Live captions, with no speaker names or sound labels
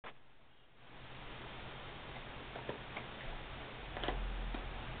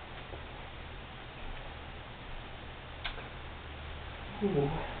Ooh.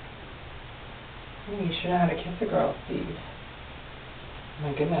 You should know how to kiss a girl, Steve.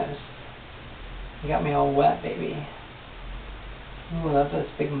 My goodness. You got me all wet, baby. Ooh, I love those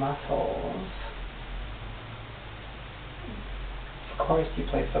big muscles. Of course you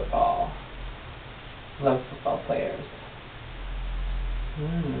play football. Love football players.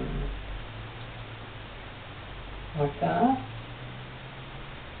 Like that?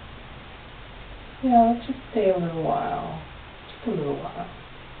 Yeah, let's just stay a little while. Just a little while.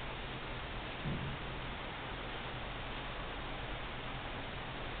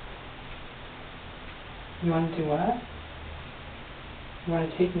 You want to do what? You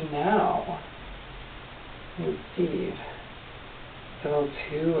want to take me now? Ooh, Steve. It's a little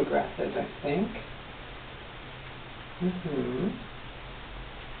too aggressive, I think.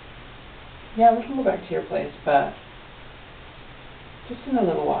 Yeah, we can go back to your place, but just in a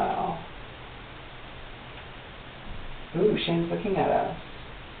little while. Ooh, Shane's looking at us.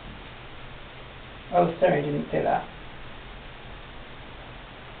 Oh, sorry, I didn't say that.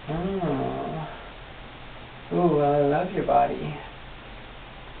 Ooh, well, I love your body.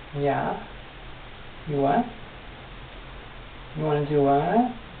 Yeah? You what? You want to do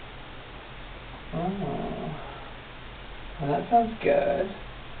what? Oh. Well, that sounds good.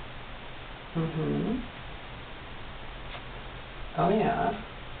 Oh, yeah.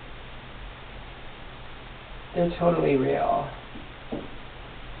 They're totally real.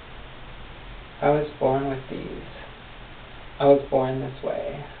 I was born with these. I was born this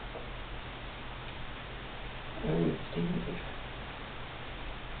way. Ooh, Steve.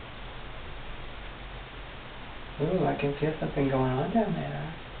 Ooh, I can feel something going on down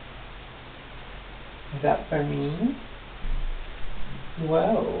there. Is that for me?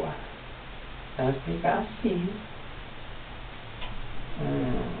 Whoa. That was pretty fast, Steve.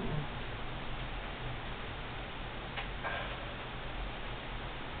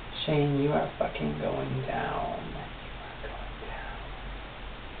 Shane, you are fucking going down.